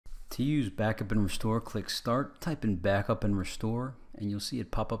To use backup and restore, click start, type in backup and restore, and you'll see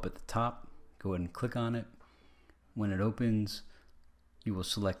it pop up at the top. Go ahead and click on it. When it opens, you will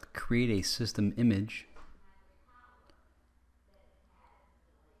select create a system image.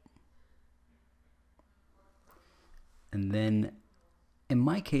 And then in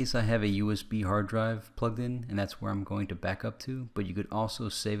my case, I have a USB hard drive plugged in, and that's where I'm going to back up to, but you could also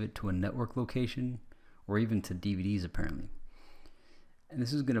save it to a network location or even to DVDs apparently. And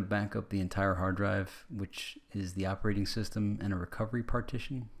this is going to back up the entire hard drive, which is the operating system and a recovery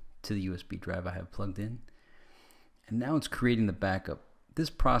partition, to the USB drive I have plugged in. And now it's creating the backup. This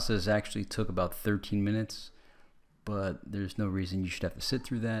process actually took about 13 minutes, but there's no reason you should have to sit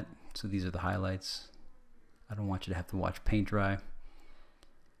through that. So these are the highlights. I don't want you to have to watch paint dry.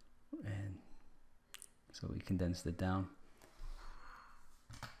 And so we condensed it down.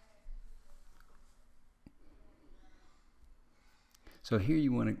 So here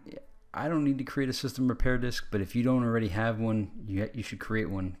you want to, I don't need to create a system repair disk, but if you don't already have one, you should create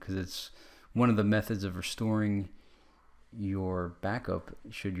one, because it's one of the methods of restoring your backup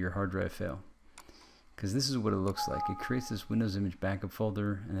should your hard drive fail. Because this is what it looks like. It creates this Windows image backup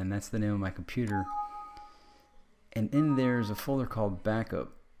folder, and then that's the name of my computer. And in there is a folder called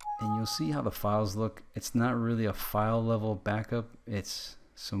backup, and you'll see how the files look. It's not really a file level backup, it's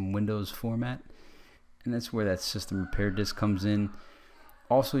some Windows format, and that's where that system repair disk comes in.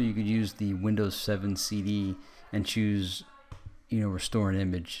 Also, you could use the Windows 7 CD and choose, restore an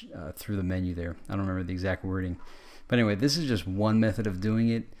image through the menu there. I don't remember the exact wording. But anyway, this is just one method of doing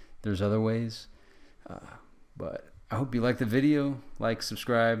it. There's other ways. But I hope you liked the video. Like,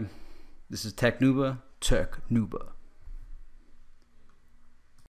 subscribe. This is Technuba. Technuba.